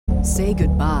Say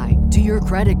goodbye to your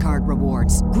credit card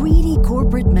rewards. Greedy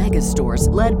corporate mega stores,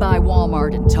 led by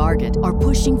Walmart and Target, are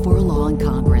pushing for a law in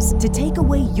Congress to take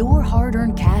away your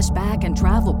hard-earned cash back and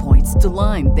travel points to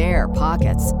line their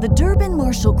pockets. The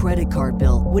Durbin-Marshall credit card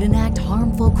bill would enact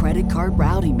harmful credit card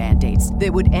routing mandates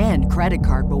that would end credit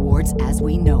card rewards as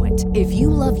we know it. If you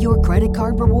love your credit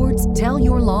card rewards, tell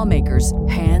your lawmakers,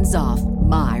 hands off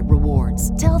my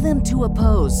rewards. Tell them to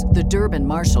oppose the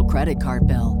Durbin-Marshall credit card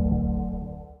bill.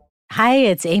 Hi,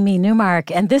 it's Amy Newmark,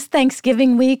 and this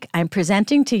Thanksgiving week, I'm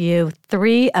presenting to you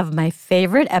 3 of my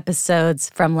favorite episodes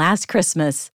from last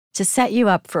Christmas to set you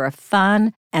up for a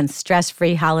fun and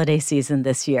stress-free holiday season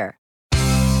this year.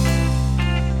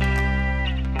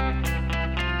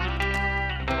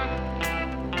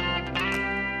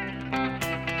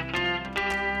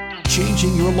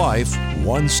 Changing your life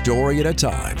one story at a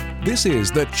time. This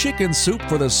is the Chicken Soup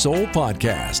for the Soul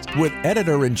podcast with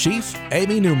Editor-in-Chief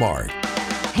Amy Newmark.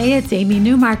 Hey, it's Amy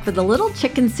Newmark with a little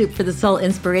Chicken Soup for the Soul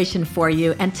inspiration for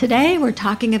you. And today we're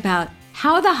talking about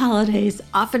how the holidays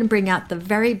often bring out the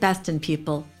very best in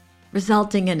people,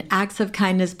 resulting in acts of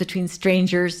kindness between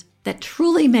strangers that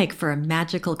truly make for a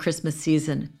magical Christmas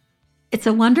season. It's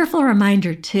a wonderful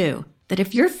reminder, too, that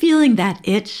if you're feeling that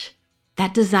itch,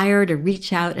 that desire to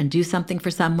reach out and do something for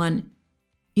someone,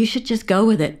 you should just go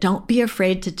with it. Don't be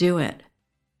afraid to do it.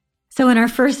 So in our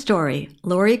first story,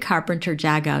 Lori Carpenter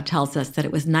Jagow tells us that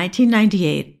it was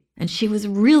 1998 and she was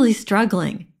really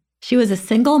struggling. She was a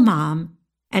single mom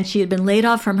and she had been laid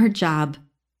off from her job,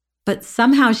 but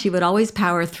somehow she would always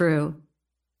power through.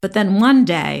 But then one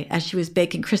day, as she was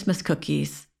baking Christmas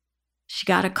cookies, she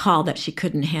got a call that she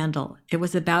couldn't handle. It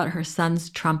was about her son's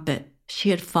trumpet.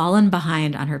 She had fallen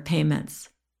behind on her payments.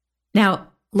 Now,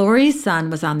 Lori's son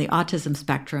was on the autism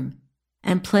spectrum,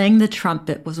 and playing the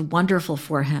trumpet was wonderful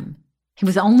for him. He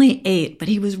was only 8, but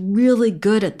he was really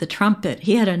good at the trumpet.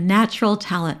 He had a natural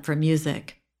talent for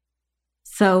music.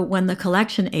 So when the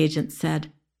collection agent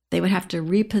said they would have to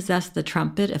repossess the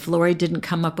trumpet if Lori didn't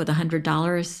come up with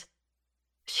 $100,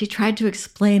 she tried to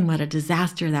explain what a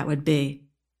disaster that would be.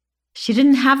 She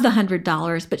didn't have the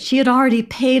 $100, but she had already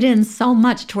paid in so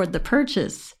much toward the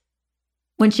purchase.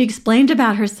 When she explained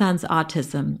about her son's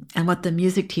autism and what the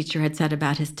music teacher had said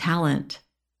about his talent,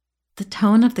 the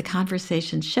tone of the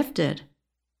conversation shifted.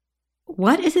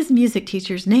 "What is his music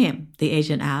teacher's name?" the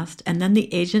agent asked, and then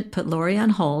the agent put Lori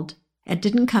on hold and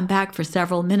didn't come back for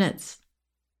several minutes.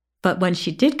 But when she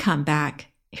did come back,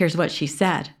 here's what she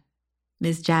said.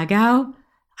 "Ms. Jagow,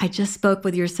 I just spoke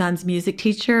with your son's music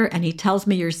teacher, and he tells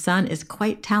me your son is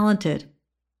quite talented.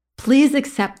 Please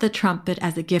accept the trumpet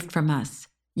as a gift from us.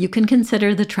 You can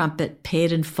consider the trumpet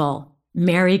paid in full.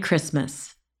 Merry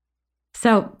Christmas."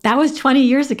 So that was 20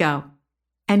 years ago.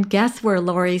 And guess where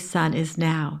Lori's son is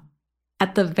now?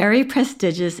 At the very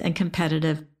prestigious and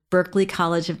competitive Berklee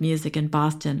College of Music in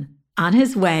Boston, on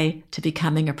his way to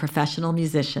becoming a professional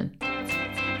musician.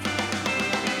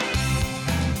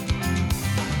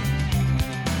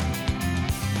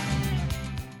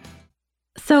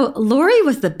 So Lori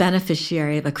was the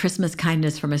beneficiary of a Christmas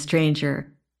kindness from a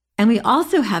stranger. And we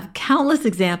also have countless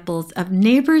examples of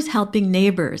neighbors helping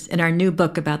neighbors in our new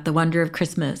book about the wonder of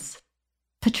Christmas.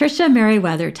 Patricia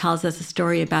Merriweather tells us a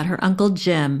story about her Uncle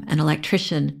Jim, an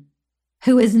electrician,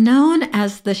 who is known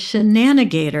as the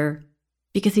shenanigator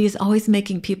because he is always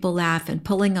making people laugh and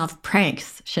pulling off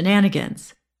pranks,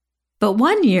 shenanigans. But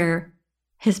one year,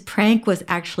 his prank was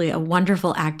actually a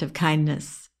wonderful act of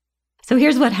kindness. So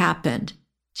here's what happened.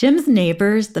 Jim's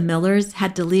neighbors, the Millers,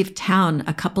 had to leave town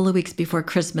a couple of weeks before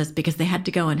Christmas because they had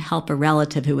to go and help a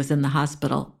relative who was in the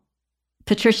hospital.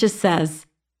 Patricia says,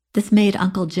 this made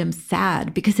Uncle Jim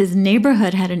sad because his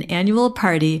neighborhood had an annual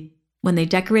party when they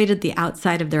decorated the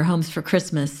outside of their homes for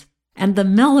Christmas, and the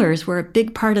Millers were a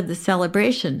big part of the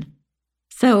celebration.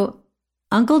 So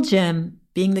Uncle Jim,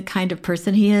 being the kind of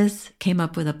person he is, came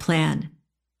up with a plan.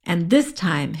 And this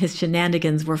time, his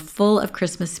shenanigans were full of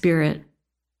Christmas spirit.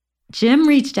 Jim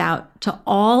reached out to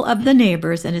all of the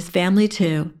neighbors and his family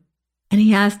too, and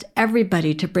he asked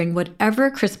everybody to bring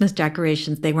whatever Christmas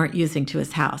decorations they weren't using to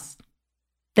his house.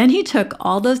 Then he took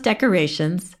all those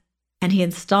decorations and he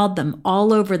installed them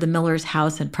all over the Miller's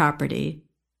house and property.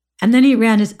 And then he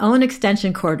ran his own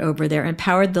extension cord over there and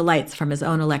powered the lights from his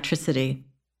own electricity.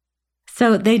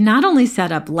 So they not only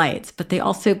set up lights, but they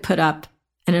also put up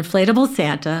an inflatable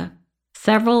Santa,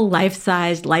 several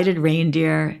life-sized lighted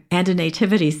reindeer, and a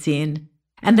nativity scene.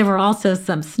 And there were also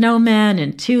some snowmen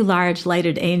and 2 large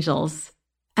lighted angels.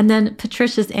 And then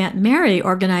Patricia's Aunt Mary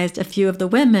organized a few of the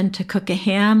women to cook a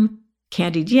ham,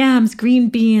 candied yams, green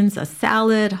beans, a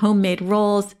salad, homemade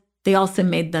rolls. They also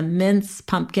made them mince,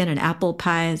 pumpkin, and apple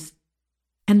pies.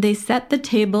 and they set the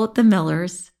table at the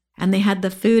Millers, and they had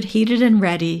the food heated and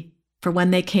ready for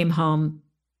when they came home.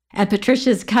 And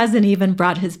Patricia's cousin even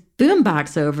brought his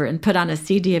boombox over and put on a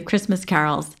CD of Christmas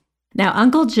carols. Now,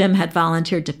 Uncle Jim had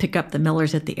volunteered to pick up the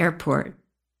Millers at the airport.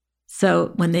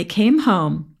 So when they came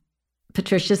home,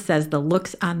 Patricia says the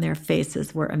looks on their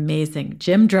faces were amazing.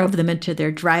 Jim drove them into their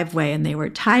driveway, and they were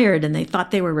tired, and they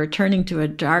thought they were returning to a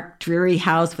dark, dreary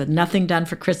house with nothing done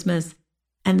for Christmas.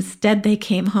 Instead, they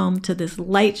came home to this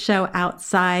light show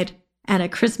outside and a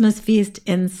Christmas feast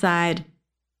inside.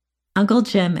 Uncle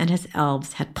Jim and his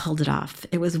elves had pulled it off.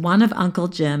 It was one of Uncle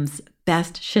Jim's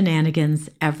best shenanigans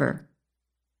ever.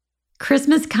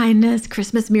 Christmas Kindness,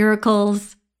 Christmas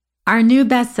Miracles. Our new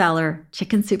bestseller,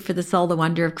 Chicken Soup for the Soul, The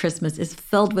Wonder of Christmas, is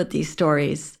filled with these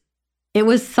stories. It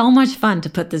was so much fun to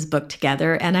put this book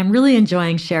together, and I'm really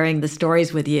enjoying sharing the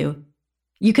stories with you.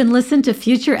 You can listen to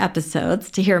future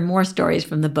episodes to hear more stories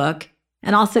from the book,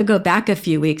 and also go back a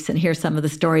few weeks and hear some of the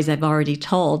stories I've already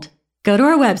told. Go to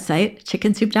our website,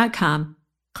 chickensoup.com,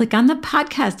 click on the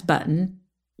podcast button.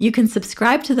 You can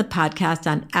subscribe to the podcast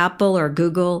on Apple or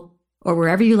Google or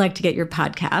wherever you like to get your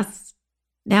podcasts.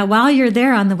 Now, while you're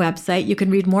there on the website, you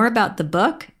can read more about the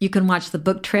book. You can watch the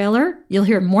book trailer. You'll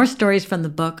hear more stories from the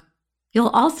book. You'll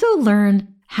also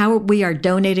learn how we are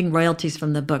donating royalties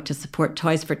from the book to support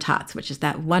Toys for Tots, which is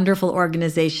that wonderful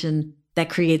organization that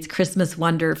creates Christmas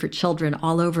wonder for children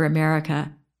all over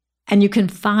America. And you can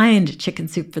find Chicken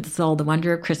Soup for the Soul, The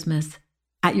Wonder of Christmas,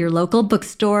 at your local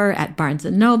bookstore, at Barnes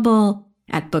 & Noble,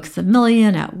 at Books A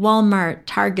Million, at Walmart,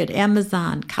 Target,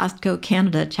 Amazon, Costco,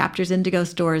 Canada, Chapters Indigo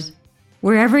stores,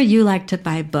 wherever you like to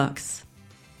buy books.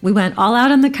 We went all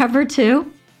out on the cover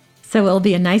too, so it'll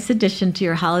be a nice addition to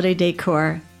your holiday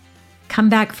decor. Come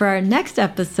back for our next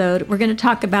episode. We're going to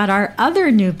talk about our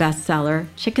other new bestseller,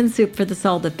 Chicken Soup for the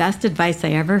Soul, The Best Advice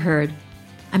I Ever Heard.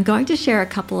 I'm going to share a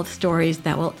couple of stories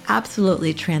that will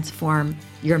absolutely transform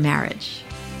your marriage.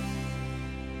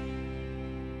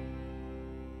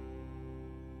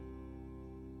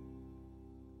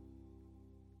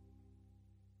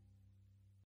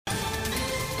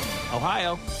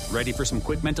 Ohio, ready for some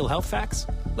quick mental health facts?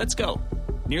 Let's go.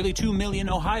 Nearly 2 million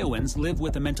Ohioans live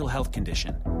with a mental health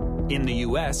condition. In the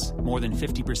U.S., more than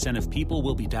 50% of people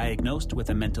will be diagnosed with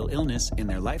a mental illness in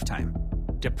their lifetime.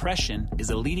 Depression is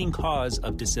a leading cause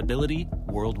of disability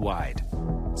worldwide.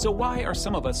 So why are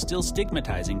some of us still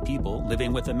stigmatizing people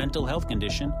living with a mental health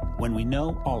condition when we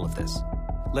know all of this?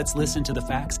 Let's listen to the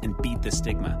facts and beat the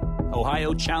stigma.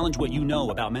 Ohio, challenge what you know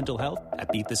about mental health at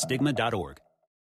beatthestigma.org.